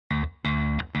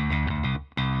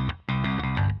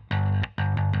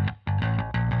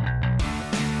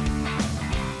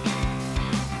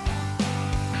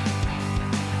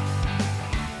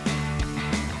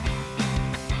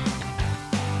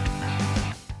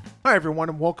Hi, everyone,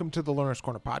 and welcome to the Learner's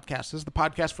Corner podcast. This is the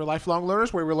podcast for lifelong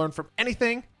learners where we learn from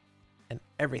anything and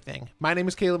everything. My name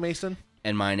is Caleb Mason.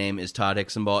 And my name is Todd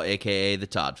Hicksonball, a.k.a. the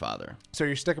Todd Father. So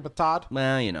you're sticking with Todd?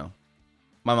 Well, you know,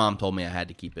 my mom told me I had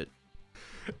to keep it.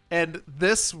 And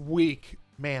this week,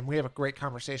 man, we have a great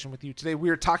conversation with you. Today we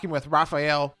are talking with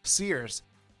Raffeal Sears.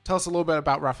 Tell us a little bit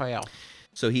about Raffeal.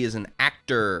 So he is an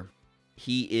actor.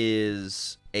 He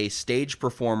is a stage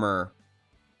performer.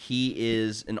 He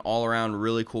is an all-around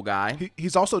really cool guy.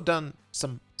 He's also done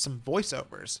some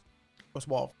voiceovers as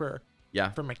well for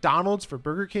McDonald's, for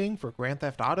Burger King, for Grand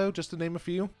Theft Auto, just to name a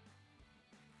few.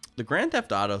 The Grand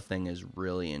Theft Auto thing is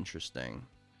really interesting.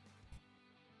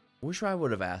 Wish I would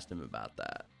have asked him about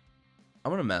that. I'm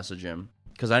going to message him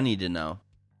because I need to know.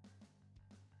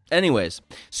 Anyways,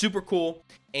 super cool.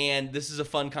 And this is a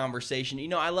fun conversation. You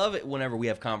know, I love it whenever we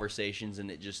have conversations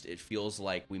and it feels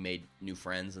like we made new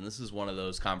friends. And this is one of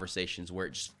those conversations where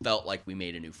it just felt like we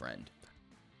made a new friend.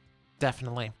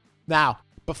 Definitely. Now,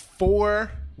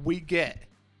 before we get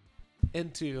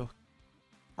into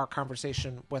our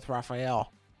conversation with Raffeal,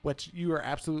 which you are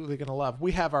absolutely going to love,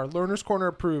 we have our Learner's Corner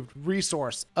approved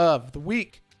resource of the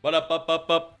week.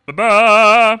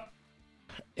 Ba-da-ba-ba-ba-ba.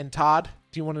 And Todd,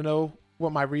 do you want to know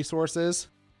what my resource is?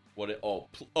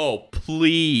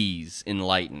 Please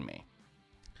enlighten me.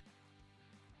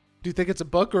 Do you think it's a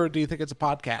book or do you think it's a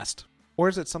podcast? Or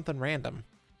is it something random?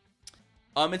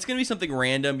 It's going to be something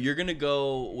random. You're going to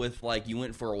go with, like, you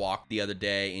went for a walk the other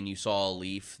day and you saw a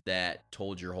leaf that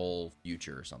told your whole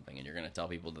future or something, and you're going to tell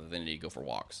people that they need to go for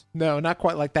walks. No, not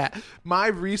quite like that. My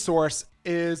resource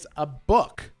is a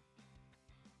book.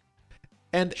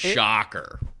 And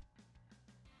Shocker.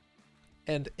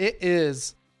 And it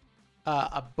is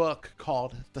a book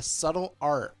called The Subtle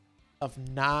Art of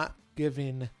Not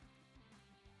Giving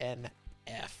an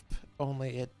F.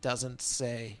 Only it doesn't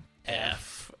say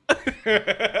F.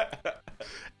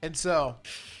 And so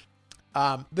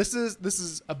this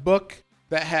is a book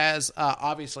that has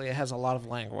obviously it has a lot of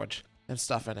language and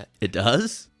stuff in it. It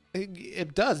does?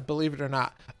 It does, believe it or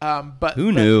not. But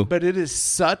who knew? But it is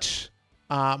such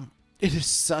a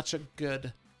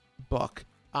good book.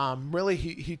 Really,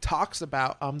 he talks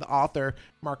about the author,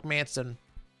 Mark Manson.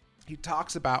 He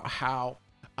talks about how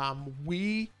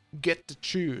we get to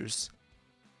choose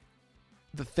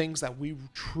the things that we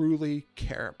truly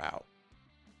care about,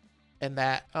 and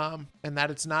that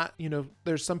it's not, you know,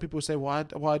 there's some people who say, well,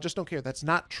 I just don't care. That's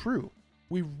not true.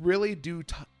 We really do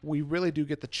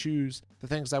get to choose the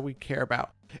things that we care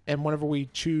about. And whenever we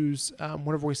say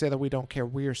that we don't care,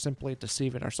 we are simply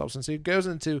deceiving ourselves. And so it goes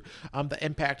into the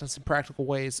impact and some practical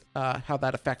ways how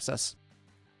that affects us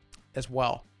as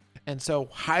well. And so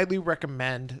highly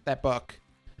recommend that book.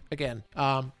 Again,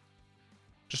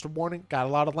 just a warning, got a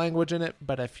lot of language in it,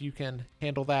 but if you can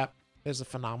handle that, it's a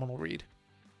phenomenal read.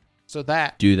 So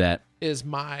do that is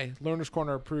my Learner's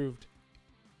Corner approved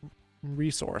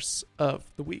resource of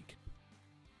the week.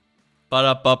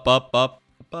 Ba-da-ba-ba-ba-ba.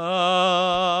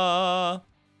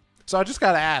 So I just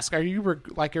got to ask, are you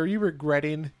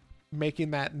regretting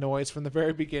making that noise from the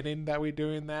very beginning that we're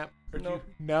doing that?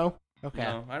 No? Okay.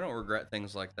 No, I don't regret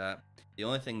things like that. The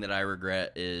only thing that I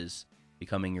regret is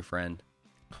becoming your friend.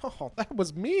 Oh, that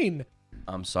was mean.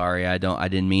 I'm sorry. I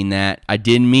didn't mean that. I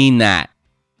didn't mean that.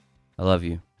 I love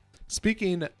you.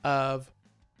 Speaking of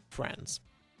friends,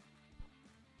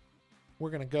 we're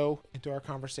going to go into our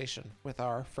conversation with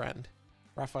our friend,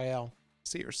 Raffeal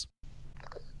Sears.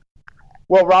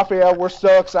 Well, Raffeal, we're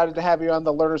so excited to have you on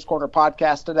the Learner's Corner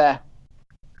podcast today.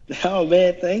 Oh,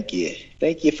 man, thank you.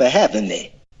 Thank you for having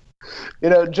me. You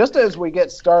know, just as we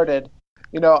get started,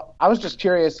 you know, I was just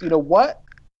curious, you know, with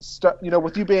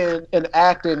you being in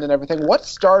acting and everything, what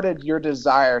started your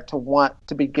desire to want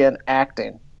to begin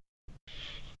acting?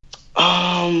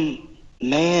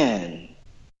 Man,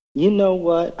 you know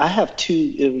what? I have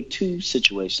two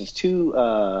situations, two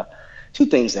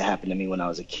things that happened to me when I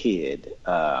was a kid.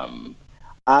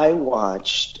 I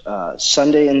watched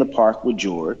Sunday in the Park with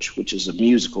George, which is a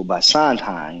musical by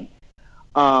Sondheim,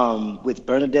 with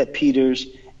Bernadette Peters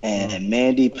and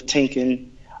Mandy Patinkin.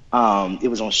 It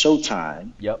was on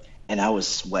Showtime. Yep. And I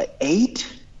was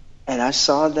 8, and I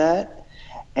saw that,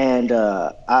 and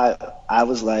I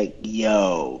was like,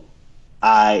 yo,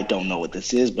 I don't know what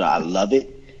this is, but I love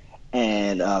it.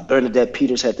 And Bernadette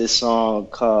Peters had this song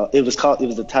it was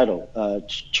the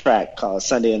title track called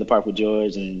Sunday in the Park with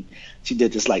George, and she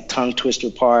did this like tongue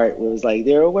twister part where it was like,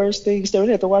 there are worse things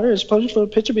staring at the water as posing for a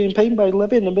picture being painted by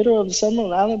Levy in the middle of the summer on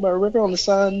an island by a river on a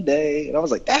Sunday. And I was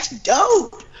like, that's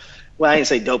dope. Well, I didn't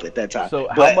say dope at that time.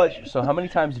 So how many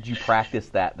times did you practice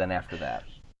that then after that?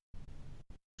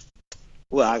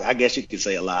 Well, I guess you could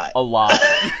say a lot. A lot.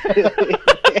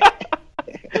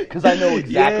 because I know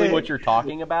exactly what you're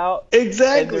talking about.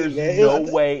 Exactly, and man. there's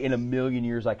no way in a million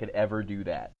years I could ever do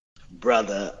that.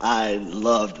 Brother, I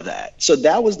loved that. So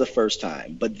that was the first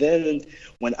time. But then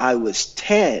when I was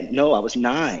 10, no, I was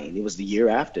 9. It was the year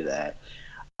after that.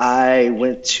 I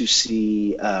went to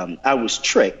see, I was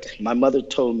tricked. My mother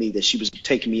told me that she was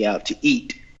taking me out to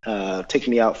eat,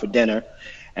 taking me out for dinner.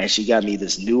 And she got me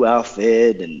this new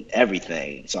outfit and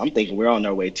everything. So I'm thinking we're on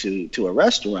our way to a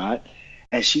restaurant.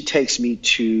 And she takes me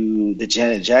to the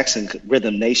Janet Jackson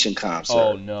Rhythm Nation concert.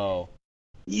 Oh, no.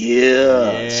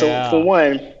 Yeah. So for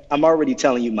one, I'm already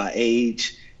telling you my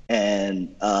age.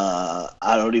 And I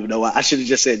don't even know why. I should have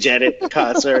just said Janet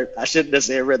concert. I shouldn't have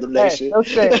said Rhythm Nation.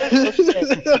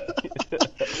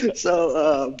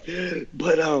 So,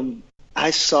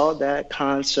 I saw that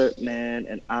concert, man,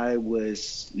 and I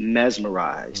was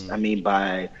mesmerized. I mean,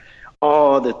 by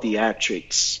all the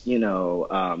theatrics,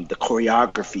 the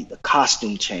choreography, the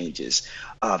costume changes,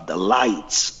 the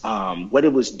lights, what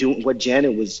it was doing, what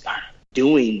Janet was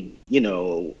doing,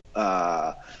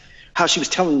 how she was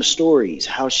telling the stories,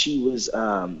 how she was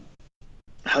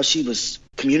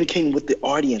communicating with the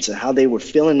audience, and how they were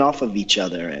feeling off of each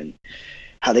other, and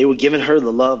how they were giving her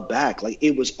the love back. Like,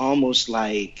 it was almost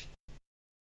like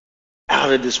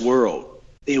out of this world.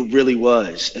 It really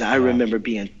was. And I remember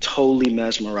being totally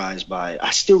mesmerized by it.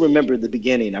 I still remember the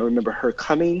beginning. I remember her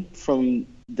coming from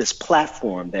this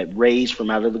platform that raised from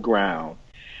out of the ground,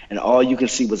 and all you can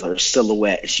see was her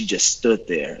silhouette, and she just stood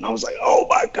there. And I was like, oh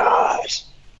my gosh.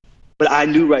 But I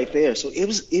knew right there. So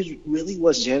it really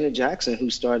was Janet Jackson who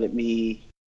started me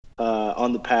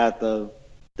on the path of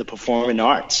the performing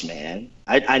arts, man.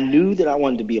 I knew that I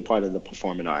wanted to be a part of the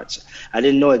performing arts. I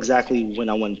didn't know exactly when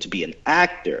I wanted to be an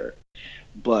actor,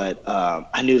 but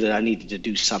I knew that I needed to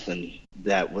do something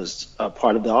that was a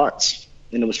part of the arts,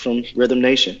 and it was from Rhythm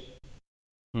Nation.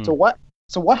 So what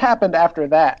happened after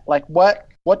that? Like, what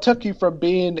took you from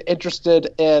being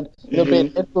interested in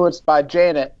being influenced by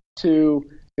Janet to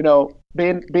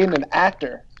being an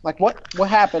actor? Like, what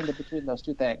happened in between those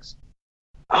two things?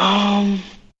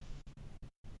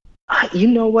 You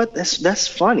know what? That's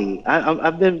funny.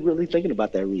 I've been really thinking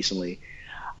about that recently.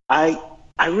 I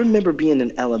remember being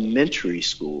in elementary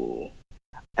school,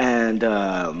 and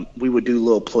we would do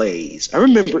little plays. I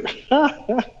remember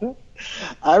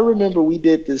we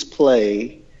did this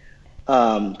play.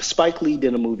 Spike Lee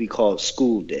did a movie called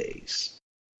School Days.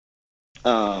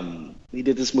 We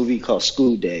did this movie called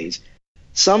School Days.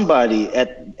 Somebody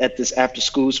at this after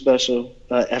school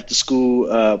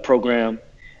program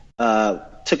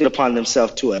took it upon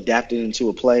themselves to adapt it into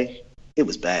a play. It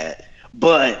was bad,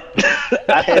 but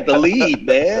I had the lead,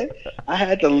 man. I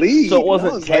had the lead. So it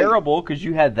wasn't terrible because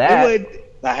you had that.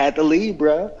 I had the lead,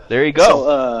 bro. There you go.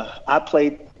 So I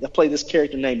played this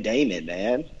character named Damon,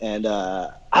 man, and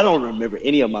I don't remember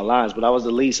any of my lines, but I was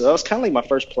the lead. So that was kind of like my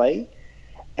first play.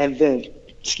 And then,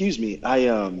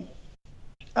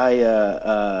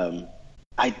 I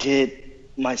did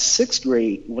my 6th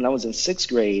grade. When I was in 6th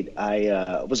grade,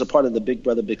 I was a part of the Big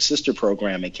Brother Big Sister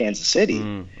program in Kansas City,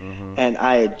 and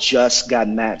I had just got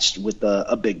matched with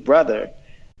a big brother,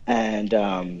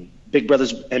 and Big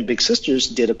Brothers and Big Sisters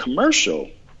did a commercial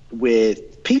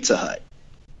with Pizza Hut,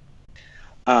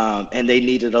 and they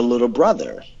needed a little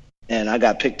brother, and I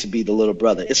got picked to be the little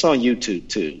brother. It's on YouTube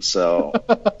too, so.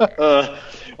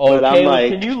 But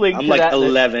Caleb, can you link I'm to like that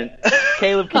 11.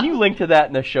 Caleb, can you link to that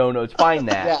in the show notes? Find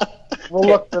that. Yeah, we'll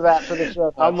look for that for the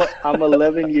show notes. I'm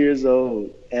 11 years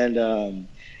old, and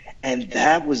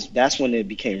that's when it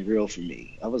became real for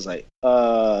me. I was like,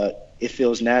 it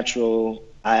feels natural.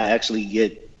 I actually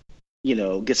get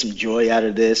some joy out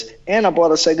of this, and I bought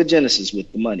a Sega Genesis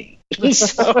with the money.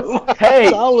 So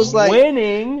I was like,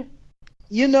 winning.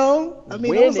 I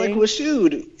was like, well,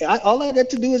 shoot, all I got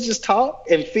to do is just talk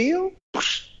and feel.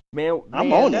 Man,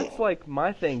 that's like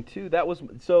my thing too. That was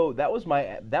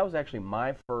actually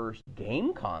my first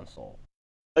game console.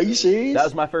 Are you serious? That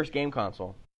was my first game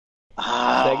console.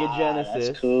 Sega Genesis.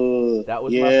 That's cool. That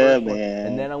was my first man. one.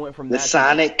 And then I went from with that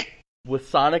Sonic. With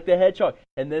Sonic the Hedgehog.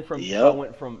 And then I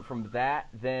went from that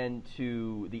then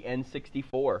to the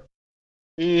N64.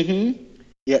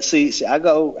 Yeah, see, I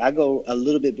go a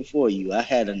little bit before you. I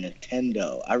had a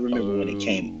Nintendo. I remember when it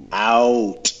came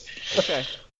out. Okay.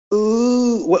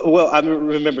 Ooh, well, I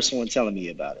remember someone telling me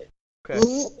about it. Okay.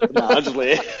 No, I'm just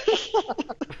playing.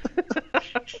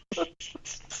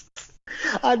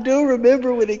 I do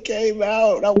remember when it came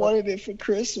out. I wanted it for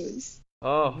Christmas.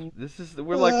 Oh,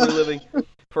 we're reliving.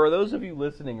 For those of you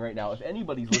listening right now, if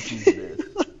anybody's listening to this,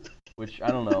 which I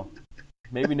don't know,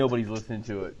 maybe nobody's listening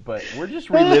to it, but we're just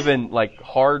reliving like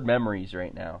hard memories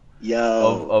right now.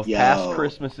 Of past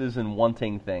Christmases and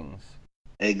wanting things.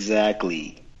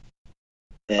 Exactly.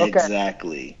 Okay.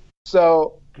 Exactly.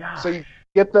 So Gosh. so you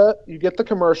get the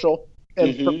commercial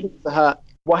and for Mhm. Pizza Hut,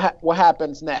 what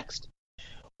happens next?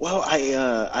 Well, I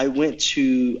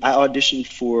auditioned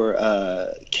for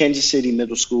Kansas City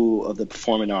Middle School of the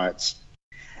Performing Arts,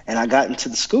 and I got into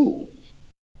the school.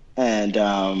 And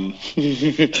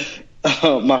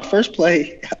my first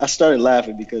play, I started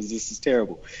laughing because this is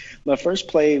terrible. My first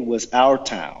play was Our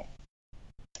Town,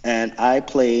 and I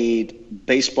played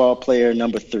baseball player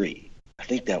number 3. I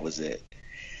think that was it.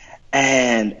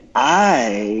 And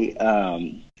I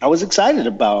was excited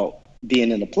about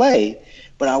being in the play,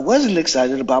 but I wasn't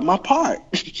excited about my part.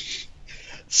 Oh,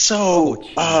 So,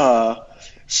 jeez.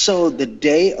 so the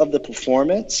day of the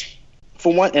performance,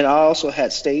 for one, and I also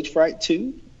had stage fright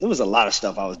too. There was a lot of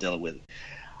stuff I was dealing with.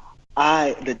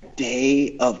 The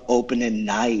day of opening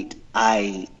night,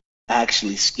 I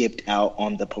actually skipped out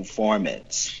on the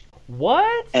performance.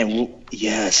 What?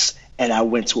 Yes, and I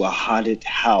went to a haunted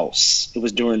house. It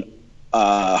was during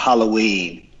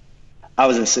Halloween. I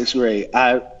was in 6th grade.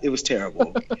 It was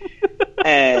terrible.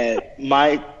 And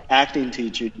my acting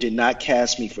teacher did not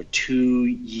cast me for 2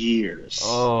 years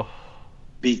Oh.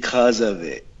 because of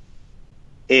it.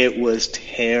 It was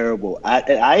terrible. I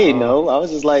didn't know. I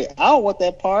was just like, I don't want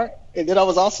that part. And then I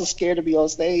was also scared to be on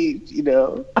stage, you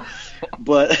know.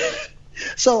 But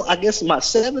so I guess my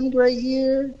 7th grade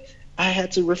year, I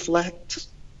had to reflect.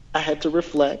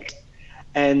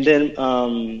 And then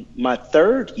my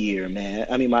 3rd year, man,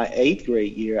 I mean my 8th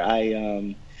grade year,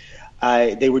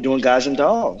 they were doing Guys and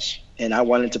Dolls, and I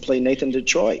wanted to play Nathan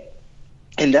Detroit.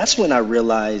 And that's when I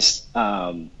realized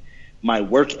my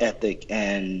work ethic,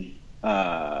 and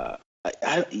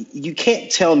you can't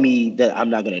tell me that I'm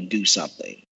not going to do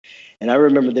something. And I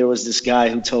remember there was this guy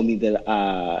who told me that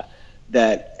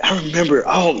I remember.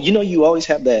 Oh, you always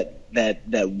have that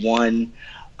one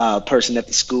person at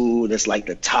the school that's like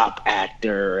the top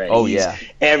actor, and Oh, yeah.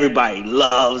 everybody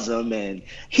loves him, and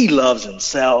he loves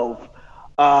himself.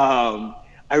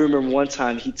 I remember one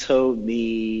time he told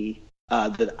me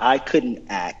that I couldn't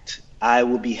act. I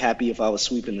would be happy if I was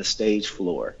sweeping the stage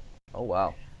floor. Oh,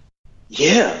 wow.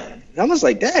 Yeah, I was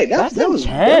like, Dad, That's that was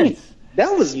intense.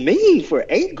 that was me for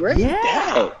 8th grade. Yeah.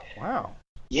 Dad. Wow.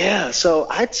 Yeah, so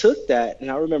I took that, and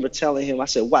I remember telling him, I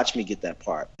said, watch me get that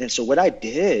part. And so what I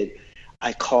did,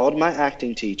 I called my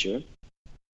acting teacher,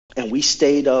 and we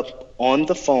stayed up on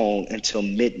the phone until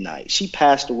midnight. She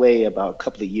passed away about a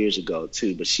couple of years ago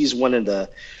too, but she's one of the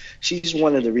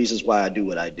reasons why I do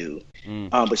what I do.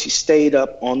 But she stayed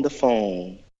up on the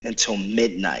phone until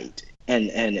midnight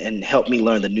and helped me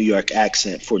learn the New York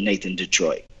accent for Nathan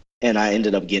Detroit, and I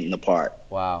ended up getting the part.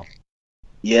 Wow.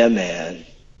 Yeah, man.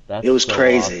 That's It was so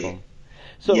crazy. awesome.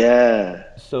 So, Yeah.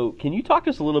 So can you talk to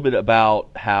us a little bit about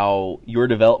how your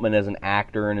development as an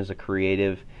actor and as a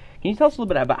creative, can you tell us a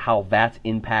little bit about how that's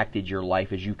impacted your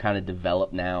life as you kind of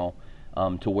develop now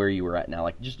to where you were at now?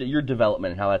 Like just your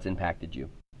development and how that's impacted you.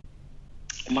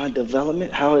 My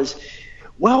development,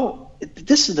 well,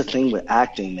 this is the thing with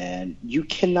acting, man. You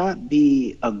cannot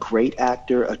be a great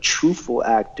actor, a truthful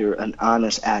actor, an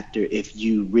honest actor if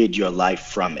you rid your life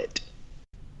from it.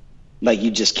 Like,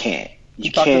 you just can't. Can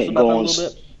you talk to us can't about that go a on. little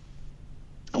bit?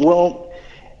 Well,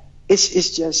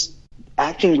 it's just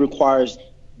acting requires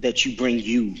that you bring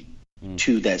you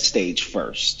to that stage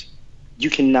first. You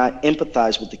cannot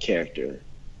empathize with the character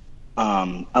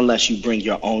unless you bring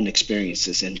your own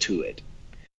experiences into it.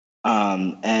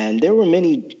 And there were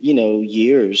many,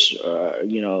 years,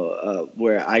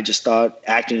 where I just thought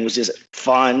acting was just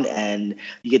fun, and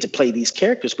you get to play these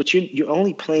characters, but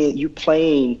you're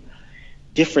playing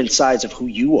different sides of who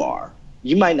you are.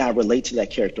 You might not relate to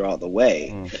that character all the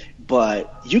way,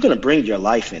 but you're going to bring your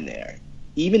life in there.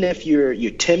 Even if you're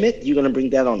timid, you're going to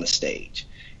bring that on the stage,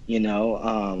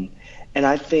 and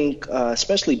I think,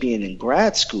 especially being in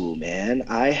grad school, man,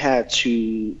 I had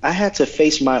to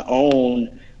face my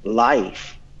own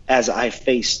life as I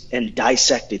faced and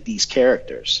dissected these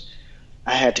characters.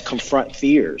 I had to confront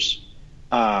fears,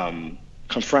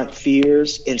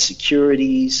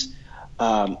 insecurities.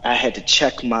 I had to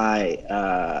check my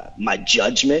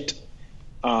judgment,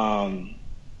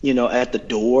 at the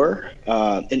door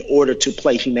in order to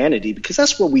play humanity, because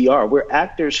that's what we are. We're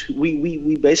actors.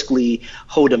 We basically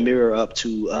hold a mirror up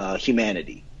to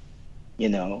humanity,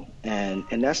 and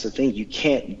that's the thing. You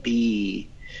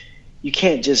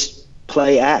can't just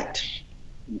play act.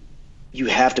 You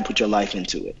have to put your life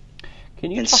into it.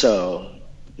 Can you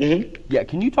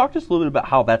talk to us a little bit about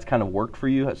how that's kind of worked for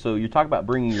you? So you talk about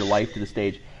bringing your life to the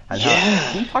stage. And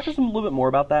can you talk to us a little bit more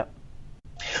about that?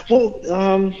 Well,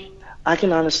 I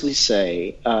can honestly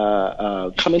say,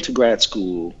 coming to grad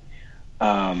school,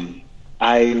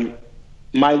 I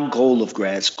my goal of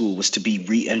grad school was to be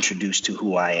reintroduced to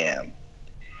who I am.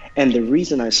 And the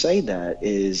reason I say that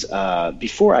is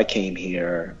before I came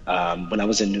here, when I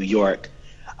was in New York,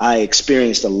 I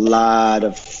experienced a lot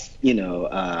of,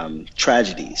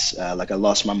 tragedies. Like I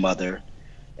lost my mother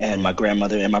and my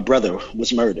grandmother, and my brother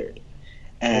was murdered.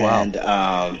 And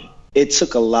it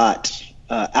took a lot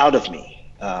out of me,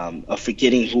 of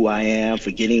forgetting who I am,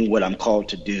 forgetting what I'm called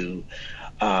to do,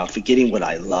 forgetting what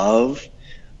I love.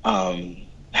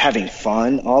 Having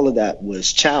fun, all of that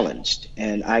was challenged.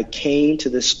 And I came to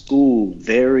this school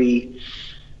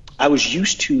I was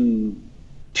used to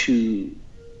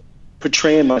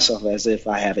portraying myself as if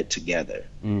I have it together,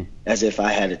 as if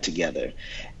I had it together.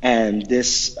 And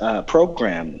this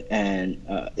program, and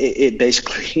it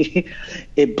basically,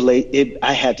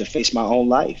 I had to face my own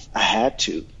life. I had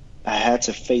to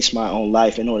face my own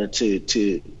life in order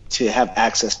to have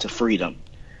access to freedom.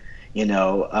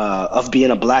 Of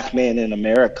being a black man in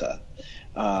America,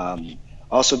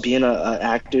 also being an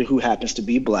actor who happens to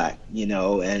be black,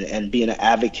 and being an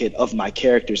advocate of my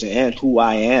characters and who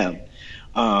I am.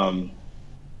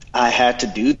 I had to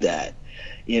do that,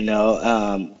 and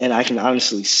I can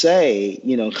honestly say,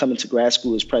 coming to grad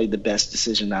school is probably the best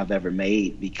decision I've ever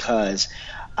made, because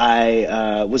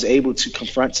I was able to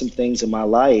confront some things in my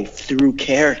life through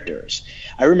characters.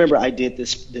 I remember I did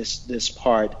this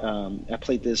part. I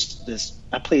played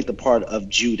the part of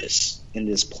Judas in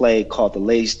this play called The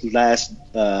Last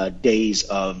Days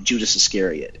of Judas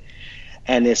Iscariot,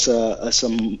 and it's a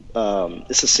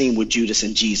scene with Judas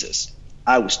and Jesus.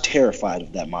 I was terrified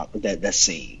of that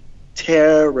scene,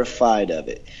 terrified of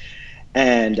it.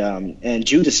 And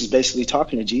Judas is basically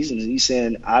talking to Jesus, and he's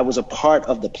saying, I was a part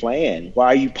of the plan. Why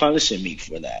are you punishing me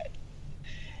for that?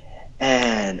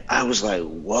 And I was like,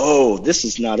 whoa, this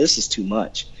is too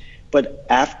much. But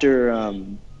after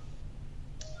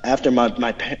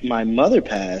my mother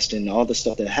passed and all the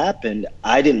stuff that happened,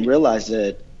 I didn't realize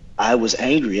that I was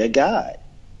angry at God.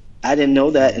 I didn't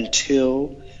know that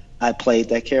until I played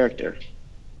that character.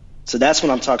 So that's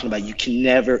what I'm talking about. You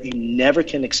never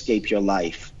can escape your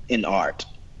life in art.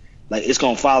 Like, it's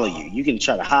gonna follow you. You can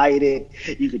try to hide it,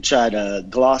 you can try to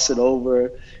gloss it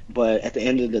over, but at the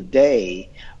end of the day,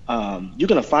 you're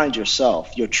gonna find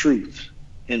yourself, your truth,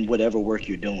 in whatever work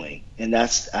you're doing, and I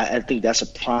think that's a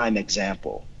prime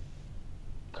example.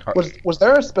 Was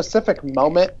there a specific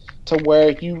moment to where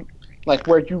you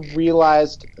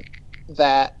realized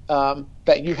that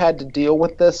that you had to deal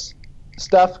with this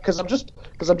stuff? Because I'm just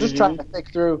trying to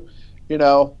think through,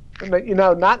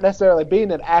 not necessarily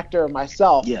being an actor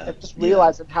myself, and just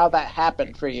realizing how that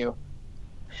happened for you.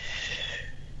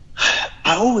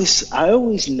 I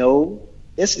always know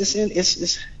it's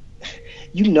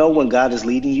when God is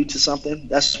leading you to something.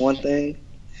 That's one thing,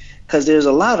 because there's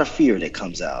a lot of fear that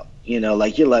comes out.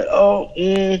 Like you're like, I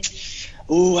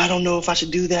don't know if I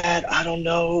should do that. I don't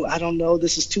know.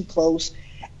 This is too close,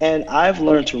 and I've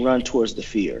learned to run towards the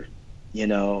fear.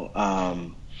 And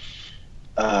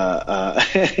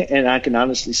I can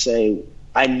honestly say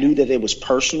I knew that it was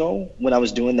personal when I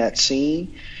was doing that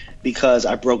scene, because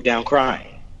I broke down crying.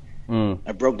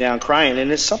 I broke down crying, and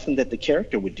it's something that the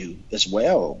character would do as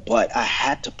well. But I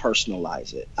had to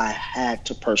personalize it.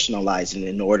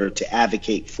 In order to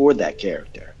advocate for that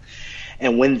character.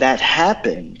 And when that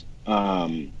happened,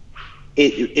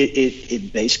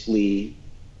 it basically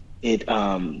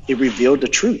revealed the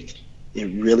truth. It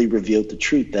really revealed the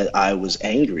truth that I was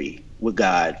angry with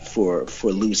God for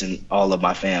losing all of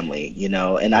my family,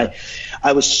 and I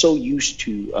was so used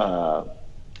to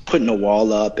putting a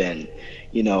wall up and,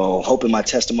 hoping my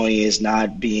testimony is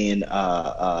not being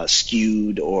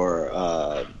skewed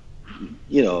or,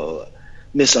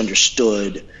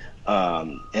 misunderstood.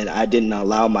 And I didn't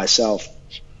allow myself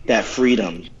that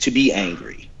freedom to be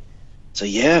angry. So,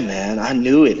 yeah, man, I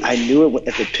knew it. I knew it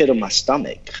at the pit of my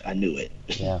stomach. I knew it.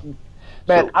 Yeah.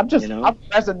 Man, I'm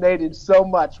resonating so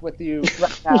much with you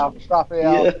right now,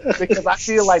 Raffeal, because I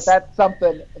feel like that's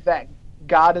something that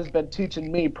God has been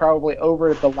teaching me probably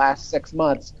over the last 6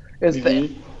 months, is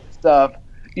the stuff,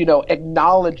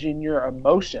 acknowledging your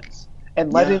emotions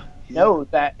and letting you know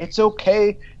that it's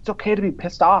okay. It's okay to be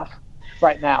pissed off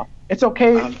right now. It's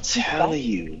okay. I'm telling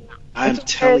you.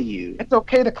 It's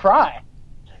okay to cry.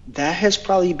 That has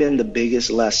probably been the biggest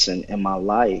lesson in my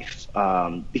life,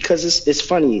 because it's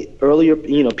funny. Earlier,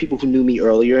 people who knew me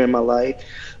earlier in my life,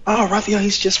 Raffeal,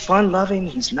 he's just fun-loving,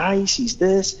 he's nice, he's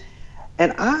this.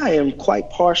 And I am quite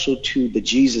partial to the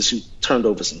Jesus who turned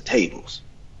over some tables.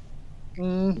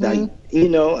 Like,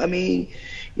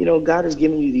 God has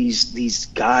given you these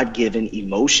God-given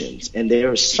emotions, and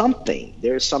there's something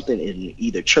in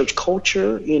either church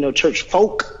culture, church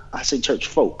folk, I say church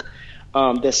folk,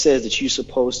 that says that you're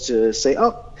supposed to say,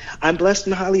 oh, I'm blessed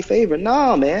and highly favored.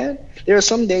 No, man. There are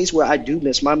some days where I do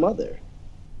miss my mother.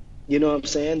 You know what I'm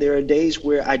saying? There are days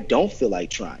where I don't feel like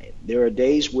trying. There are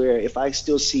days where if I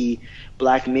still see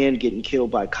black men getting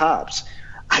killed by cops,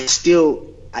 I feel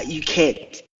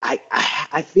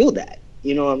that.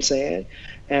 You know what I'm saying?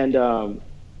 And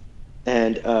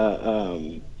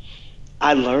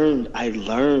I learned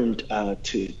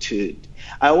to.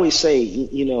 I always say,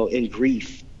 you know, in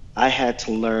grief, I had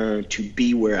to learn to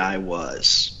be where I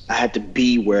was. I had to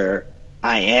be where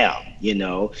I am. You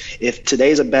know, if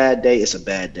today's a bad day, it's a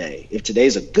bad day. If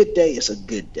today's a good day, it's a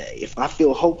good day. If I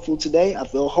feel hopeful today, I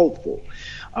feel hopeful.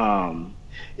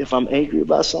 If I'm angry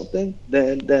about something,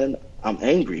 then I'm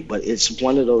angry. But it's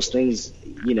one of those things,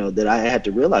 you know, that I had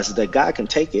to realize is that God can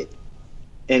take it,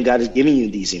 and God is giving you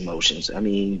these emotions. I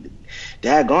mean,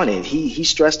 daggone it, he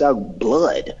stressed out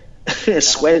blood,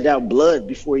 sweated out blood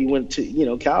before he went to, you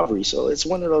know, Calvary. So it's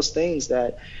one of those things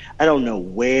that I don't know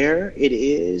where it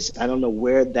is. I don't know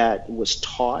where that was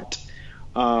taught.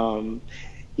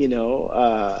 You know,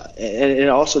 and it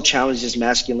also challenges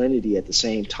masculinity at the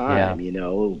same time. Yeah. You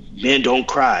know, men don't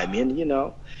cry, men, you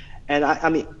know. And I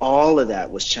mean, all of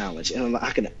that was challenged. And I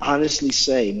can honestly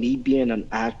say, me being an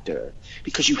actor,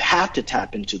 because you have to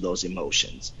tap into those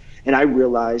emotions. And I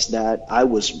realized that I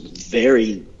was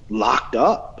very locked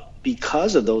up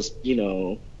because of those, you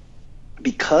know,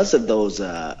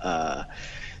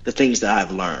 the things that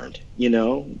I've learned, you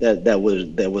know, that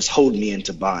was holding me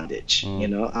into bondage. You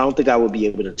know, I don't think I would be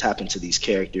able to tap into these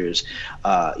characters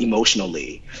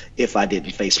emotionally if I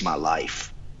didn't face my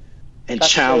life and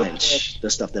challenge the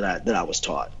stuff that I was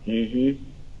taught. Mm-hmm.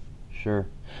 Sure.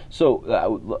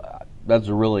 So that's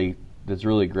really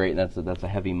great, and that's a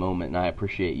heavy moment, and I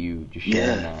appreciate you just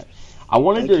sharing that. I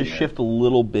wanted to shift a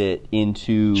little bit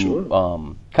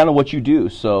into kind of what you do.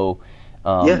 So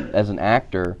as an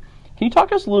actor, can you talk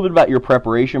to us a little bit about your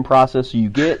preparation process?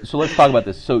 So let's talk about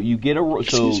this. So you get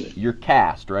you're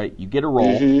cast, right? You get a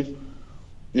role. Mm-hmm.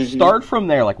 Mm-hmm. Start from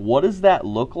there. Like, what does that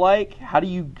look like? How do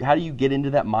you get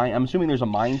into that mind? I'm assuming there's a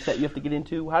mindset you have to get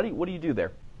into. What do you do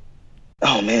there?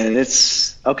 Oh man,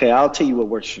 it's okay. I'll tell you what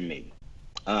works for me.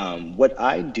 What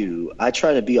I do, I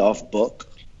try to be off book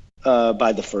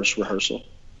by the first rehearsal.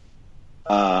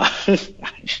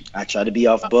 I try to be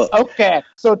off book. Okay,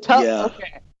 so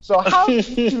Okay, so how do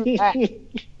you act?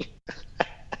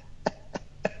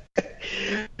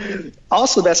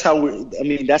 Also, that's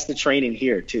the training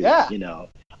here too. Yeah. You know.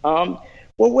 Well,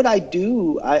 what I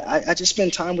do, I just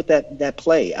spend time with that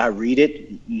play. I read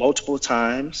it multiple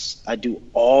times. I do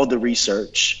all the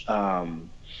research on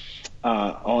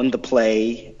the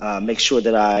play. Make sure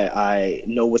that I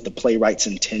know what the playwright's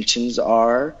intentions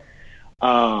are.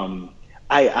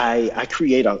 I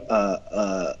create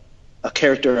a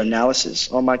character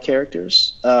analysis on my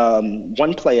characters.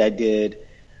 One play I did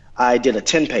a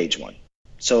 10-page one.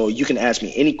 So you can ask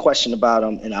me any question about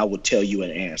him, and I will tell you an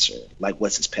answer. Like,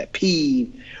 what's his pet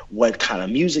peeve? What kind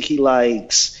of music he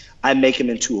likes? I make him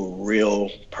into a real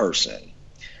person.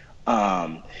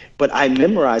 But I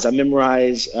memorize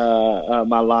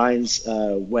my lines,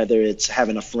 whether it's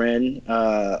having a friend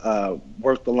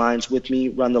work the lines with me,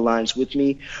 run the lines with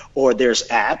me, or there's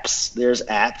apps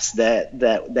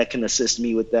that can assist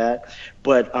me with that.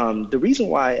 But the reason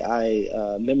why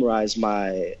I memorize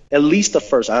at least the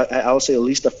first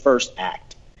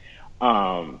act,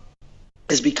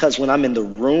 is because when I'm in the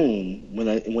room,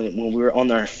 when we're on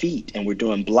our feet and we're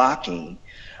doing blocking,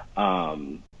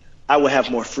 I will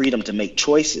have more freedom to make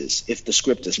choices if the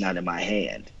script is not in my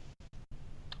hand.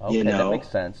 Okay, you know? That makes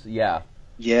sense. Yeah.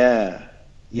 Yeah.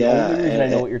 The only reason I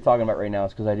know what you're talking about right now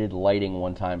is because I did lighting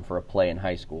one time for a play in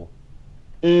high school.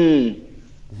 Yeah.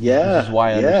 This is why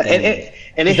I understand.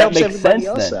 And it helps everybody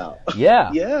else out.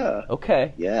 Yeah. Yeah.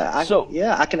 Okay. Yeah. I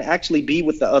can actually be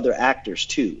with the other actors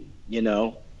too, you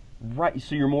know? Right.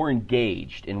 So you're more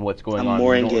engaged in what's going on. I'm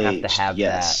more engaged. You don't have to have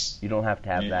that. You don't have to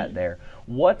have that there.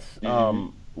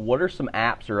 What are some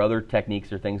apps or other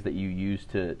techniques or things that you use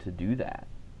to do that?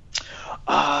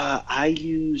 I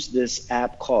use this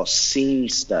app called Scene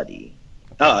Study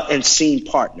and Scene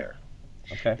Partner.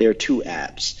 Okay. There are two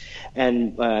apps,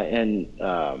 and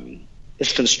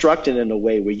it's constructed in a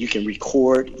way where you can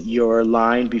record your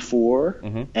line before,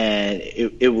 and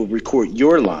it will record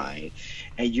your line,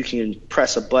 and you can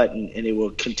press a button and it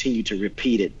will continue to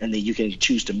repeat it, and then you can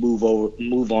choose to move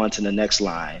on to the next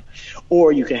line,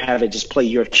 or you can have it just play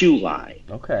your cue line.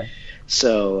 Okay.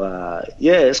 So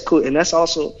it's cool, and that's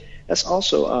also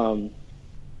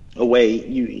a way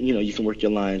you can work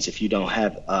your lines if you don't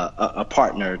have a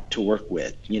partner to work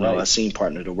with, a Right. scene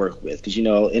partner to work with, because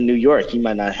in New York you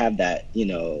might not have that.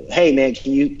 Hey man,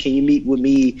 can you meet with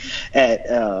me at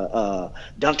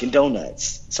Dunkin'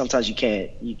 Donuts? Sometimes you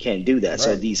can't do that.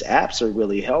 So Right. these apps are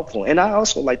really helpful, and I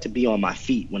also like to be on my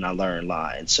feet when I learn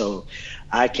lines, so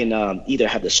I can either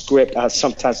have the script. I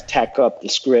sometimes tack up the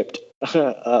script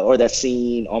or that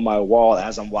scene on my wall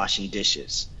as I'm washing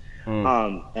dishes.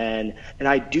 Mm. And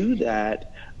I do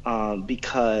that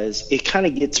because it kind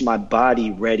of gets my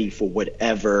body ready for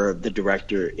whatever the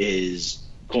director is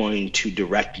going to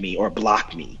direct me or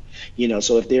block me.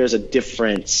 So if there's a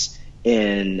difference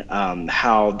in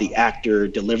how the actor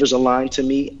delivers a line to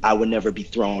me, I would never be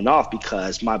thrown off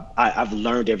because I've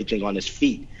learned everything on his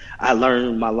feet. I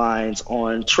learned my lines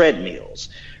on treadmills.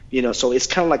 So it's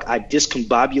kind of like I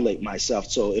discombobulate myself.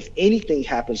 So if anything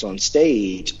happens on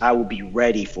stage, I will be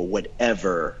ready for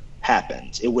whatever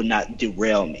happens. It would not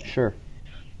derail me. Sure.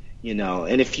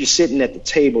 And if you're sitting at the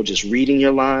table just reading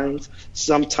your lines,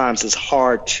 sometimes it's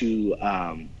hard to,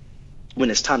 when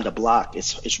it's time to block,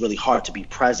 it's really hard to be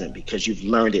present because you've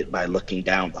learned it by looking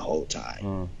down the whole time.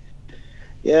 Mm.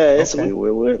 Yeah, Okay.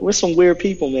 we're some weird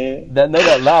people, man. No,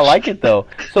 I like it though.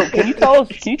 So can you tell us?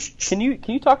 Can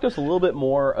you talk to us a little bit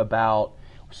more about?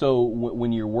 So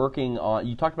when you're working on,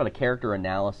 you talked about a character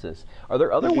analysis. Are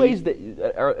there other ways that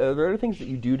are there other things that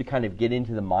you do to kind of get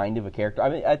into the mind of a character? I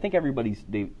mean, I think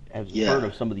they have heard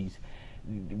of some of these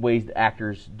ways that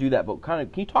actors do that, but kind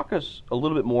of can you talk to us a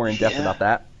little bit more in depth about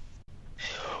that?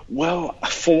 Well,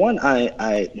 for one,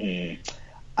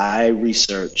 I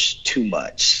research too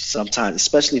much sometimes,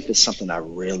 especially if it's something I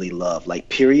really love, like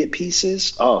period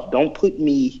pieces. Oh, don't put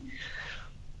me.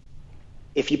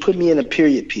 If you put me in a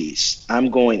period piece,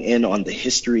 I'm going in on the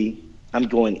history. I'm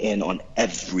going in on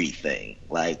everything.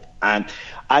 Like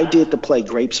I did the play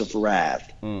Grapes of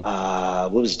Wrath.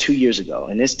 What was it, 2 years ago,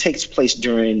 and this takes place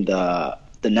during the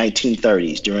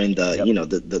 1930s, during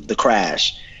the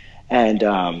crash, and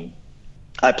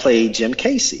I played Jim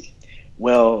Casey.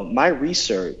 Well, my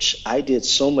research, I did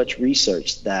so much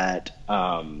research that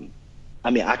I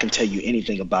can tell you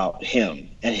anything about him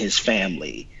and his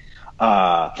family.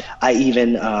 I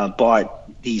even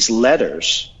bought these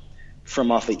letters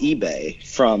from off of eBay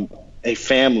from a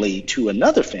family to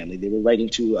another family. They were writing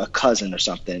to a cousin or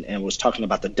something and was talking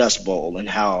about the Dust Bowl and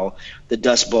how the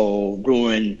Dust Bowl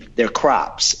ruined their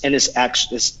crops. And it's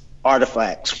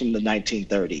artifacts from the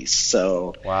 1930s.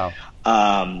 So Wow.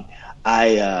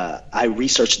 I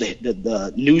researched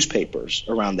the newspapers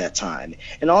around that time,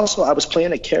 and also I was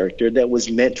playing a character that was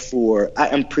meant for.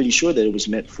 I'm pretty sure that it was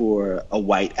meant for a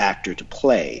white actor to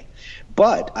play,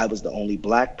 but I was the only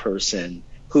black person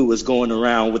who was going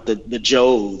around with the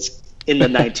Joes in the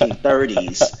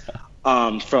 1930s,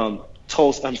 from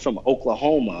Tulsa. I'm from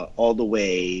Oklahoma all the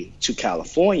way to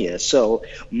California, so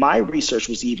my research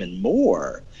was even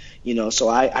more. So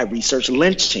I researched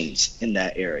lynchings in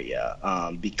that area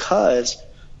because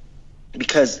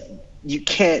you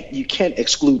can't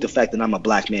exclude the fact that I'm a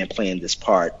black man playing this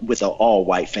part with an all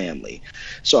white family.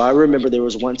 So I remember there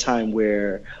was one time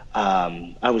where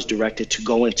I was directed to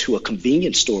go into a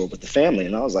convenience store with the family,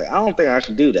 and I was like, I don't think I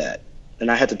can do that.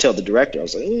 And I had to tell the director, I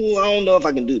was like, ooh, I don't know if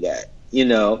I can do that,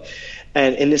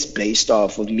 And it's based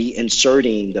off of me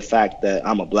inserting the fact that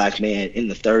I'm a black man in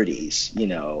the 30s,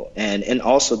 and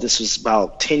also this was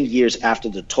about 10 years after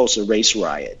the Tulsa race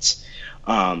riots.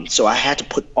 So I had to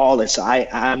put all this.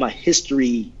 I'm a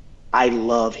history. I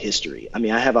love history. I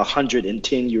mean, I have a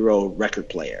 110-year-old record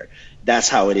player. That's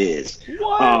how it is.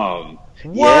 What?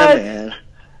 Yeah, man.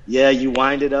 Yeah, you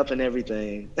wind it up and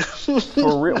everything.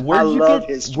 For real?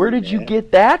 Where did you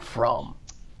get that from?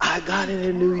 I got it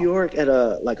in New York at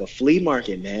a flea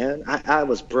market, man. I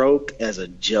was broke as a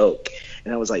joke,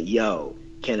 and I was like, "Yo,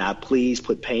 can I please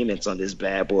put payments on this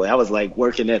bad boy?" I was like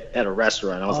working at a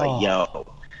restaurant. I was like, "Yo,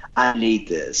 I need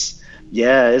this."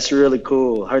 Yeah, it's really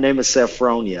cool. Her name is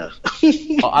Saffronia.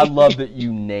 Oh, I love that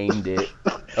you named it.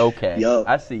 Okay, Yo.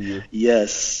 I see you.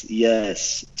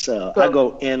 Yes. So I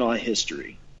go in on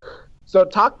history. So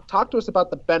talk to us about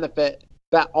the benefit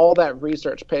that all that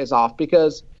research pays off,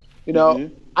 because I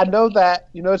know that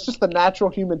it's just the natural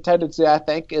human tendency, I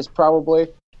think, is probably,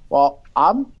 well,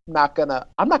 I'm not gonna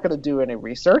do any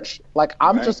research. Like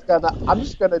I'm just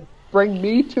gonna bring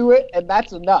me to it, and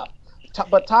that's enough.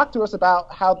 But talk to us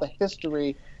about how the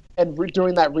history and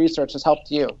doing that research has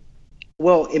helped you.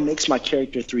 Well, it makes my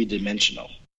character three-dimensional.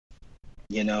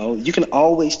 You can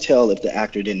always tell if the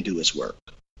actor didn't do his work.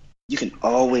 You can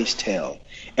always tell.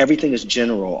 Everything is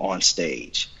general on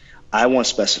stage. I want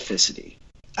specificity.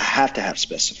 I have to have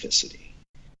specificity.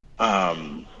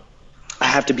 I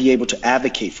have to be able to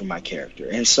advocate for my character.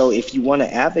 And so if you want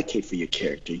to advocate for your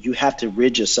character, you have to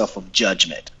rid yourself of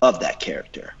judgment of that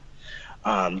character.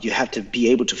 You have to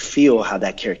be able to feel how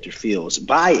that character feels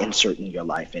by inserting your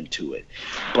life into it.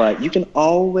 But you can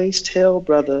always tell,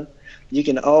 brother, you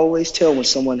can always tell when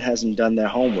someone hasn't done their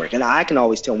homework. And I can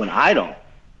always tell when I don't,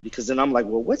 because then I'm like,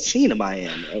 well, what scene am I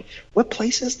in? What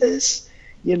place is this?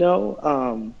 You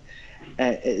know,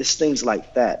 and it's things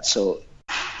like that. So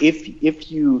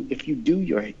if you do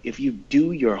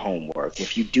your homework,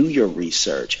 if you do your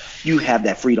research, you have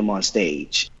that freedom on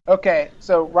stage. Okay,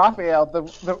 so Raffeal,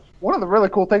 the one of the really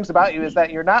cool things about you is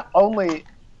that you're not only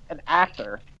an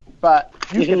actor, but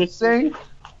you can sing,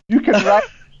 you can write,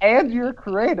 and you're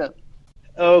creative.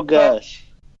 Oh gosh.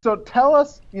 So tell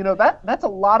us, you know, that's a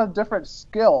lot of different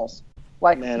skills.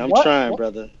 Like, man, I'm trying,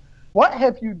 brother. What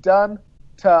have you done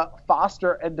to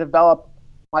foster and develop,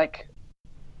 like,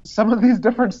 some of these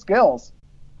different skills?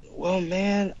 Well,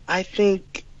 man, I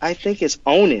think it's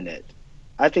owning it.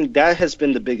 I think that has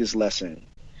been the biggest lesson.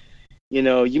 You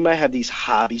know, you might have these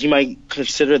hobbies, you might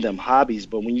consider them hobbies,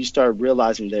 but when you start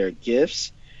realizing they're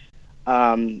gifts,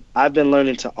 I've been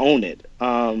learning to own it.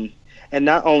 And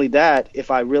not only that,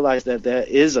 if I realize that there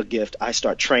is a gift, I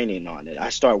start training on it. I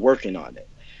start working on it.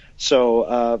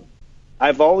 So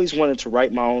I've always wanted to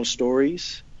write my own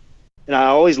stories, and I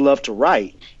always loved to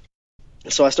write.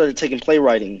 So I started taking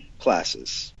playwriting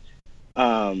classes,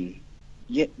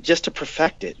 just to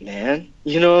perfect it, man.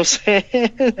 You know what I'm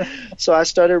saying? So I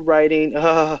started writing.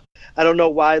 I don't know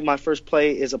why my first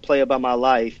play is a play about my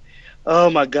life. Oh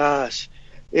my gosh.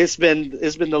 It's been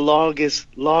the longest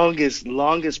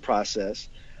process,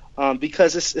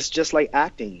 because it's just like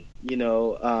acting. You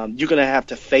know, you're gonna have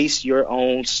to face your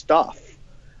own stuff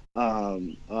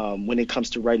when it comes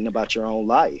to writing about your own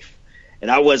life. And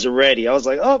I wasn't ready. I was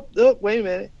like, oh, wait a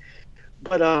minute.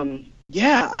 But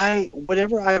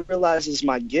whatever I realize is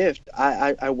my gift,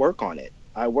 I work on it.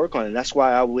 That's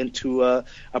why I went to a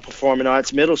performing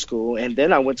arts middle school, and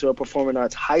then I went to a performing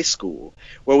arts high school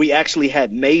where we actually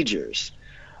had majors.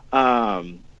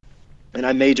 And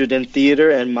I majored in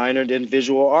theater and minored in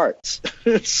visual arts.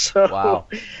 So, wow.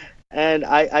 And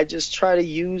I just try to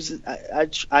use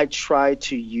I try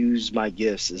to use my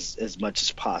gifts as much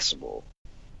as possible.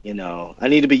 You know, I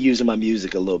need to be using my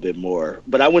music a little bit more,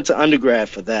 but I went to undergrad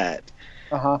for that.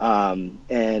 And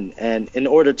in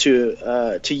order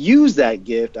to use that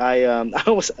gift, one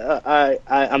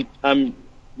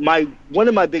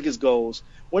of my biggest goals,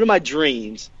 one of my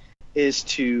dreams, is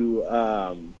to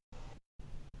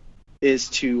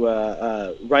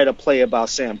write a play about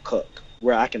Sam Cooke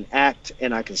where I can act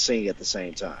and I can sing at the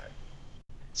same time.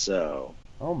 So.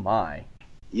 Oh my.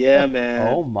 Yeah, man.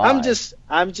 Oh my. I'm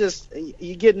just.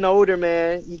 You getting older,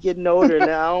 man. You getting older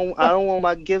now. I don't want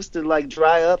my gifts to like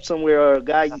dry up somewhere, or a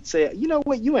guy say, you know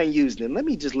what, you ain't using them. Let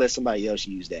me just let somebody else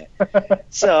use that.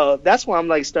 So that's why I'm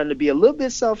like starting to be a little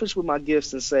bit selfish with my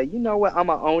gifts and say, you know what, I'm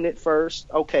gonna own it first.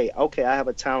 Okay, I have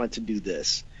a talent to do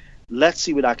this. Let's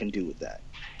see what I can do with that.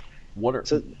 What are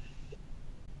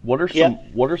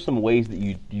some ways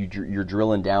that you're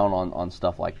drilling down on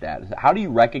stuff like that? How do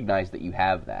you recognize that you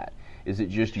have that? Is it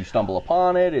just you stumble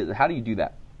upon it? How do you do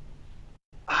that?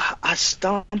 I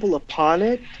stumble upon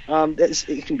it.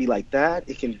 It can be like that.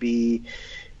 It can be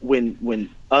when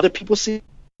other people see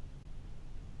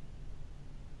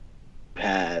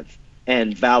have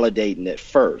and validating it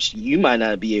first. You might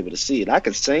not be able to see it. I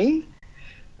can sing.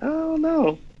 I don't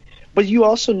know. But you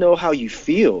also know how you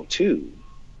feel too.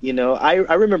 You know, I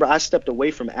remember I stepped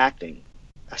away from acting.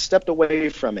 I stepped away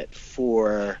from it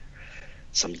for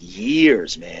some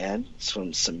years, man.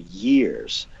 Some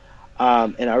years.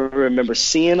 And I remember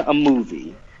seeing a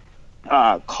movie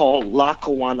called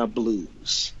Lackawanna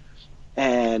Blues.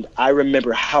 And I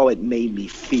remember how it made me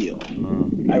feel.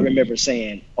 I remember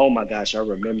saying, oh my gosh, I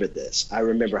remember this. I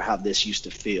remember how this used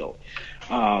to feel.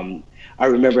 I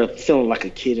remember feeling like a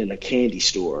kid in a candy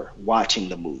store watching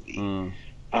the movie.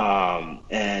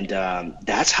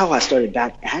 That's how I started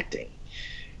back acting.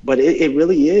 But it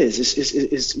really is.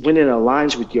 It's when it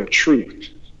aligns with your truth.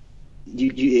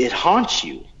 It haunts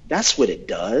you. That's what it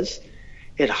does.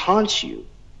 It haunts you.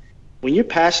 When you're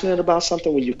passionate about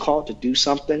something, when you're called to do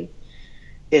something,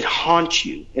 it haunts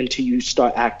you until you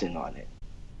start acting on it.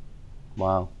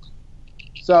 Wow.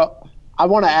 So I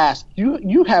want to ask,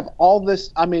 you have all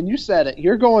this, I mean, you said it,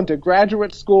 you're going to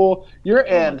graduate school, you're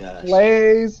in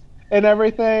plays and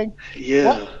everything.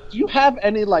 Yeah. Do you have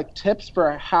any like tips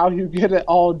for how you get it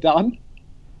all done?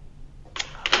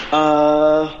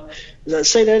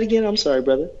 Say that again. I'm sorry,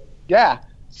 brother. Yeah.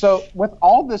 So with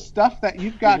all this stuff that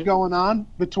you've got going on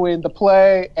between the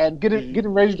play and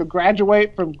getting ready to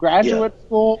graduate from graduate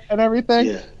school and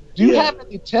everything, do you have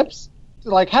any tips?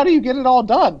 Like, how do you get it all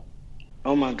done?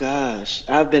 Oh my gosh,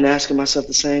 I've been asking myself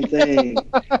the same thing.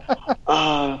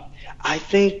 I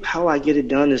think how I get it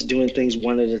done is doing things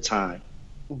one at a time.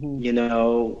 You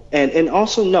know, and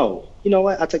also no, you know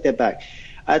what? I take that back.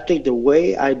 I think the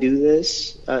way I do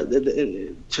this,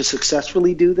 to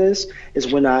successfully do this,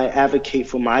 is when I advocate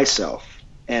for myself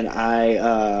and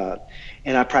I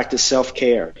practice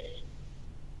self-care.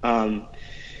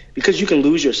 Because you can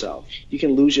lose yourself. You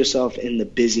can lose yourself in the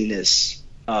busyness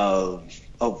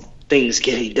of things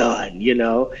getting done, you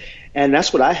know? And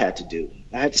that's what I had to do.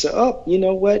 I had to say, oh, you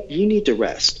know what? You need to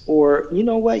rest. Or, you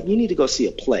know what? You need to go see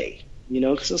a play, you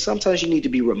know? Because sometimes you need to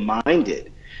be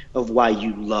reminded of why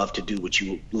you love to do what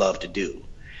you love to do.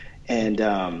 And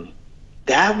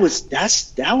that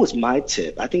was my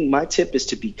tip. I think my tip is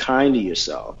to be kind to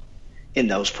yourself in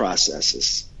those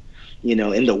processes, you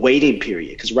know, in the waiting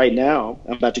period. Because right now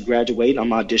I'm about to graduate.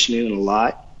 I'm auditioning a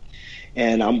lot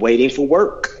and I'm waiting for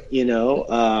work, you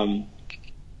know.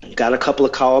 Got a couple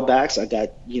of callbacks. I got,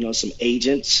 you know, some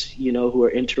agents, you know, who are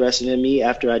interested in me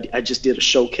after I just did a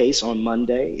showcase on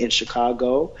Monday in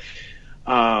Chicago.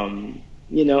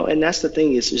 You know, and that's the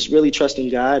thing is really trusting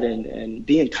God and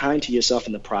being kind to yourself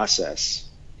in the process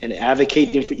and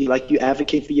advocating for you. Like you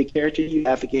advocate for your character, you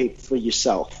advocate for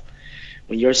yourself.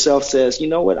 When yourself says, you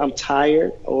know what, I'm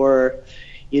tired, or,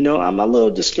 you know, I'm a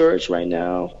little discouraged right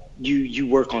now, you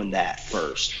work on that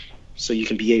first so you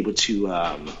can be able to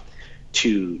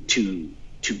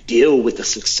deal with the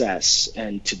success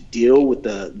and to deal with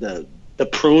the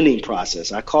pruning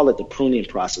process. I call it the pruning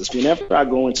process. Whenever I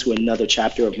go into another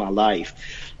chapter of my life,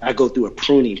 I go through a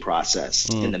pruning process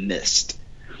in the midst.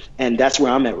 And that's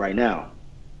where I'm at right now.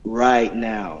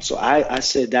 So I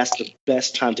said that's the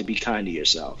best time to be kind to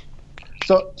yourself.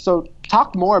 So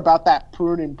talk more about that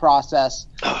pruning process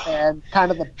and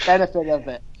kind of the benefit of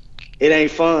it. It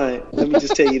ain't fun. Let me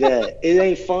just tell you that. It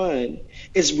ain't fun.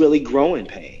 It's really growing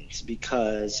pains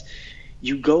because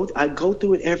I go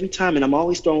through it every time and I'm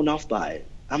always thrown off by it.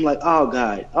 I'm like, oh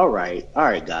God, all right,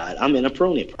 God, I'm in a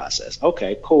pruning process.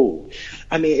 Okay, cool.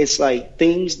 I mean, it's like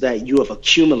things that you have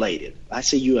accumulated. I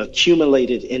say you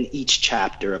accumulated in each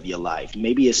chapter of your life.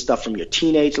 Maybe it's stuff from your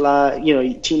teenage life, you know,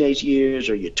 your teenage years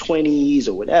or your 20s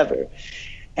or whatever.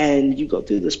 And you go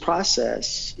through this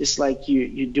process. It's like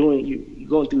you're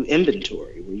going through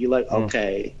inventory where you're like,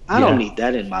 okay, I don't need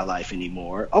that in my life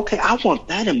anymore. Okay, I want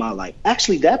that in my life.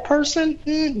 Actually, that person,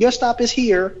 your stop is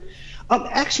here.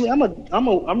 Actually, I'm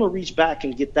gonna reach back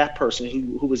and get that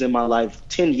person who was in my life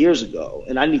 10 years ago,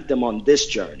 and I need them on this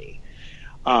journey.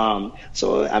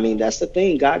 So I mean, that's the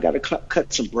thing. God got to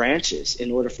cut some branches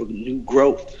in order for new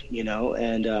growth, you know.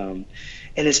 And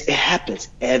it happens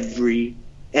every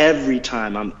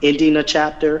time I'm ending a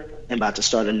chapter and about to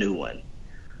start a new one.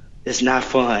 It's not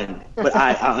fun, but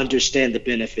I understand the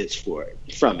benefits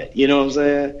from it. You know what I'm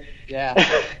saying?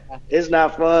 Yeah. It's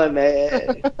not fun,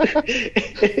 man.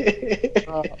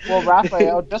 Well,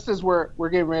 Raffeal, just as we're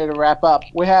getting ready to wrap up,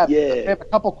 we have a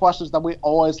couple questions that we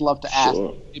always love to ask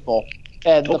people.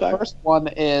 And the first one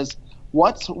is,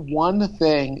 what's one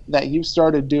thing that you've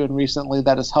started doing recently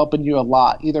that is helping you a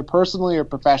lot, either personally or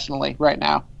professionally right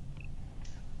now?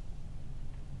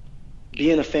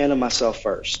 Being a fan of myself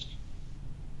first.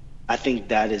 I think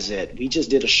that is it. We just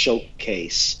did a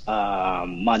showcase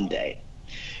Monday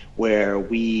where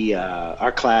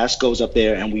our class goes up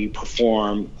there and we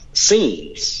perform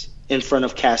scenes in front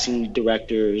of casting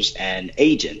directors and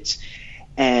agents.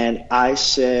 And I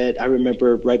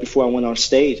remember right before I went on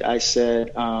stage, I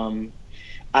said,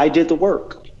 I did the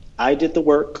work. I've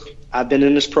been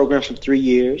in this program for 3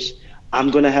 years. I'm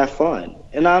going to have fun,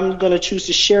 and I'm going to choose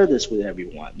to share this with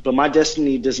everyone. But my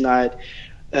destiny is not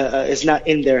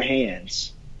in their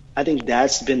hands. I think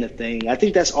that's been the thing. I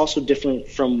think that's also different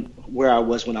from where I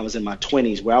was when I was in my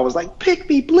 20s, where I was like, pick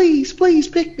me, please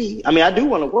pick me. I mean, I do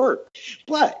want to work,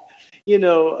 but you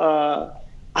know,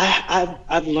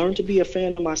 I've learned to be a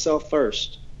fan of myself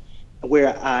first,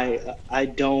 where I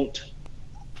don't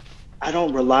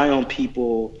rely on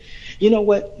people. You know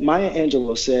what? Maya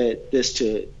Angelou said this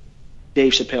to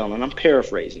Dave Chappelle, and I'm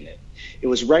paraphrasing it. It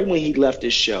was right when he left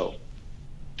his show.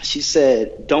 She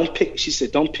said, don't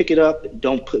pick it up,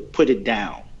 don't put it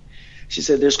down. She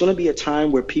said, there's going to be a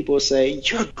time where people say,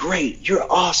 you're great, you're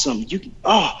awesome,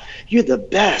 you're the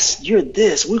best, you're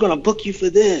this, we're going to book you for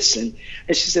this. And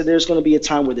she said, there's going to be a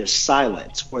time where there's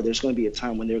silence, or there's going to be a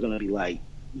time when they're going to be like,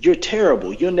 you're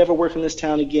terrible, you'll never work in this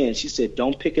town again. She said,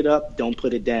 don't pick it up, don't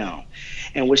put it down.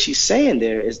 And what she's saying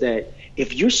there is that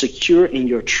if you're secure in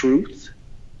your truth,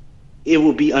 it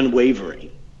will be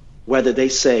unwavering, whether they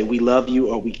say we love you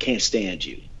or we can't stand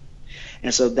you.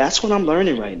 And so that's what I'm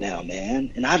learning right now,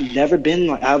 man. And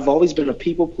I've always been a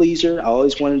people pleaser. I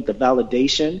always wanted the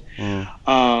validation.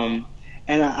 And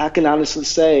I can honestly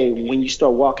say, when you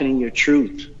start walking in your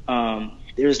truth,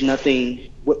 there's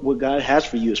nothing, what God has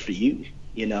for you is for you,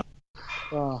 you know?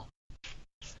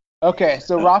 Okay,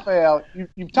 so Raffeal,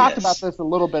 you've talked Yes. about this a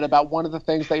little bit, about one of the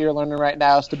things that you're learning right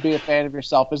now is to be a fan of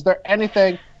yourself. Is there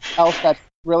anything else that's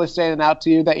really standing out to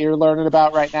you that you're learning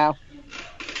about right now?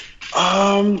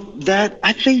 That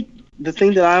I think the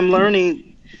thing that I'm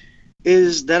learning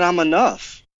is that I'm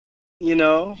enough, you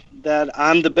know, that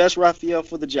I'm the best Raffeal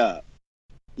for the job.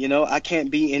 You know, I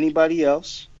can't be anybody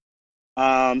else.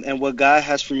 And what God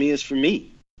has for me is for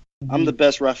me. I'm the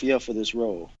best Raffeal for this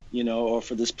role, you know, or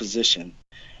for this position.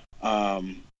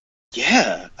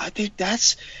 Yeah, I think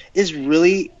is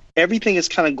really, everything is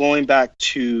kind of going back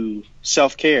to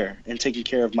self-care and taking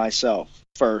care of myself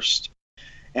first,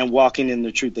 and walking in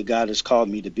the truth that God has called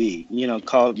me to be, you know,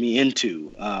 called me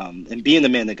into, and being the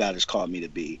man that God has called me to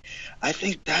be. I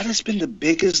think that has been the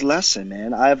biggest lesson,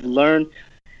 man. I've learned,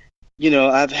 you know,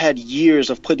 I've had years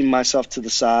of putting myself to the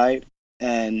side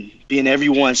and being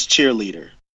everyone's cheerleader.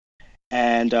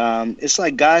 And it's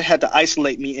like God had to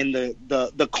isolate me in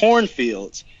the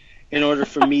cornfields in order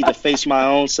for me to face my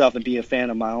own self and be a fan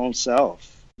of my own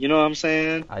self. You know what I'm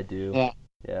saying? I do. Yeah.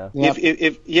 Yeah.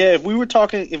 If we were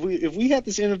talking, if we had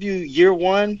this interview year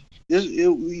one,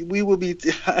 we would be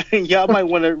y'all might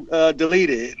want to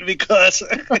delete it, because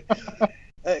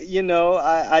you know,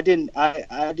 I didn't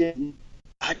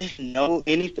know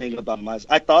anything about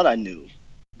myself. I thought I knew,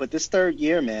 but this third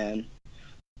year, man,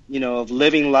 you know, of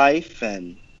living life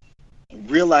and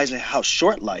realizing how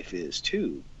short life is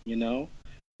too, you know.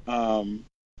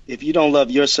 If you don't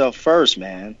love yourself first,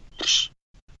 man,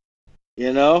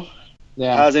 you know,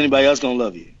 how's anybody else gonna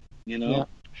love you, you know? Yeah.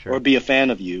 Sure. Or be a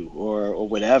fan of you, or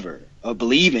whatever, or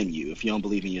believe in you if you don't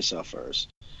believe in yourself first.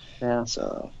 Yeah.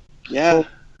 So, yeah.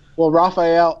 Well,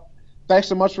 Raffeal, thanks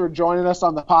so much for joining us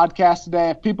on the podcast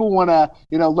today. If people want to,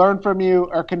 you know, learn from you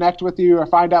or connect with you or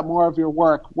find out more of your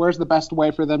work, where's the best way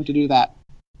for them to do that?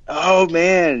 Oh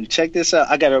man, check this out.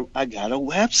 I got a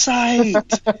website.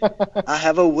 I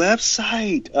have a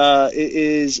website. It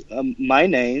is my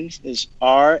name is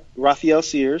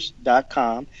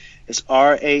raffealsears.com. It's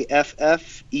RAFFEAL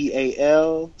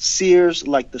Sears,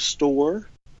 like the store.com.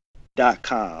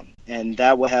 And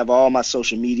that will have all my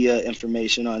social media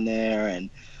information on there, and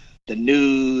the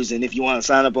news, and if you want to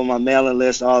sign up on my mailing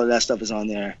list, all of that stuff is on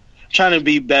there. I'm trying to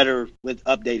be better with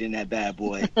updating that bad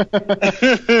boy.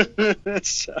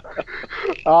 So,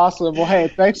 awesome. Well, hey,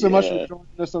 thanks so much for joining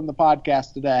us on the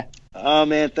podcast today. Oh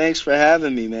man, thanks for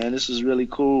having me, man. This was really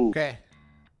cool. Okay,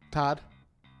 Todd,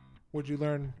 what'd you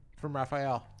learn from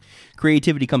Raffeal?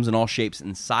 Creativity comes in all shapes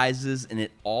and sizes, and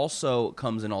it also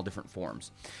comes in all different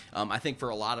forms. I think for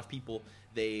a lot of people,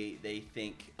 they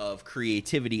think of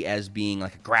creativity as being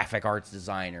like a graphic arts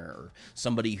designer, or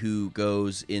somebody who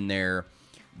goes in their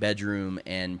bedroom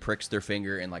and pricks their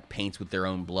finger and like paints with their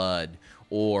own blood,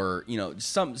 or, you know,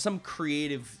 some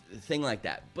creative thing like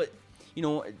that. But, you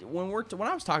know, when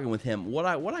I was talking with him, what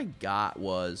I got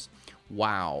was,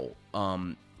 wow,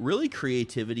 really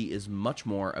creativity is much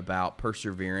more about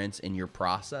perseverance in your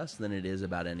process than it is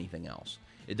about anything else.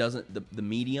 It doesn't, the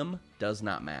medium does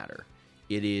not matter.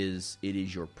 It is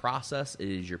your process, it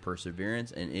is your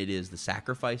perseverance, and it is the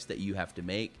sacrifice that you have to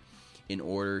make in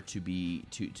order to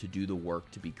do the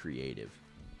work to be creative.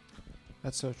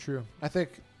 That's so true. I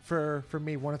think for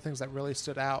me, one of the things that really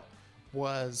stood out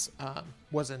was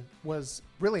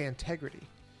really integrity,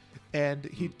 and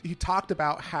he talked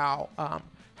about how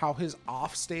his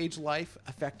off-stage life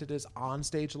affected his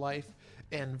on-stage life,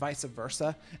 and vice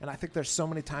versa. And I think there's so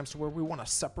many times to where we want to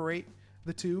separate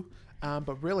the two,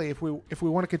 but really, if we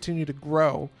want to continue to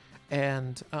grow,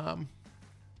 and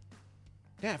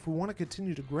if we want to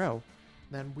continue to grow,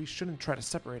 then we shouldn't try to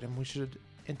separate them. We should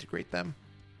integrate them.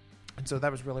 And so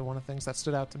that was really one of the things that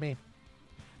stood out to me.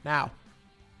 Now,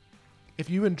 if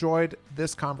you enjoyed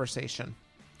this conversation,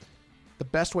 the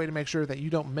best way to make sure that you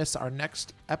don't miss our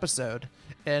next episode,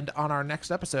 and on our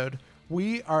next episode,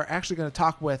 we are actually going to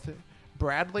talk with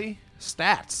Bradley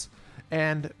Stats.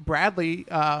 And Bradley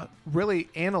really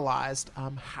analyzed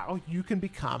how you can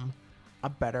become a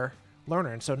better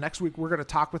learner. And so next week, we're going to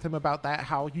talk with him about that,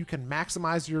 how you can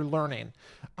maximize your learning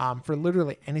for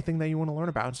literally anything that you want to learn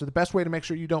about. And so the best way to make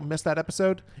sure you don't miss that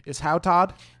episode is how,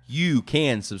 Todd? You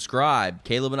can subscribe.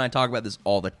 Caleb and I talk about this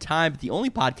all the time, but the only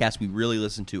podcasts we really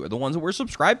listen to are the ones that we're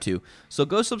subscribed to. So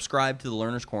go subscribe to the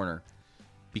Learner's Corner,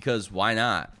 because why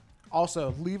not?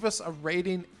 Also, leave us a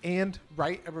rating and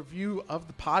write a review of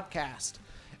the podcast.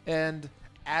 And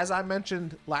as I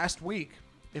mentioned last week,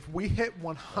 if we hit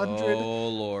 100, oh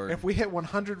Lord, if we hit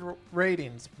 100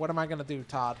 ratings, what am I going to do,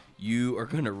 Todd? You are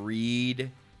going to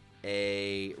read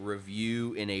a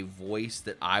review in a voice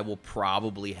that I will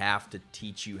probably have to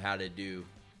teach you how to do.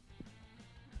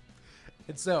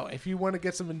 And so, if you want to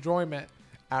get some enjoyment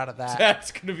out of that,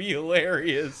 That's going to be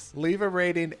hilarious. leave a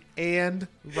rating and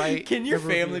write. Can your a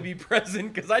family review. be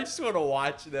present? Because I just want to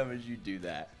watch them as you do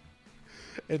that.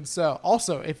 And so,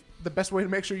 also, if the best way to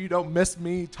make sure you don't miss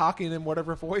me talking in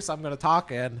whatever voice I'm going to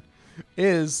talk in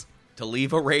is To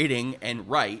leave a rating and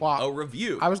write a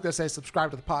review. I was going to say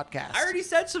subscribe to the podcast. I already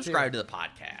said subscribe to the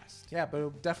podcast. Yeah, but it'll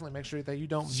definitely make sure that you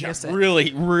don't miss it.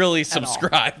 Really, really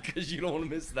subscribe because you don't want to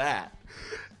miss that.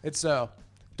 And so,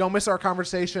 don't miss our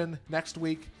conversation next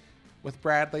week with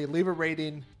Bradley. Leave a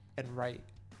rating and write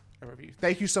a review.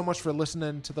 Thank you so much for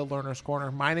listening to the Learner's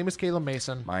Corner. My name is Caleb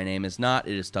Mason. My name is not.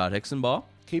 It is Todd Hicksonball.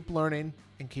 Keep learning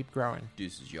and keep growing.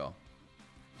 Deuces, y'all.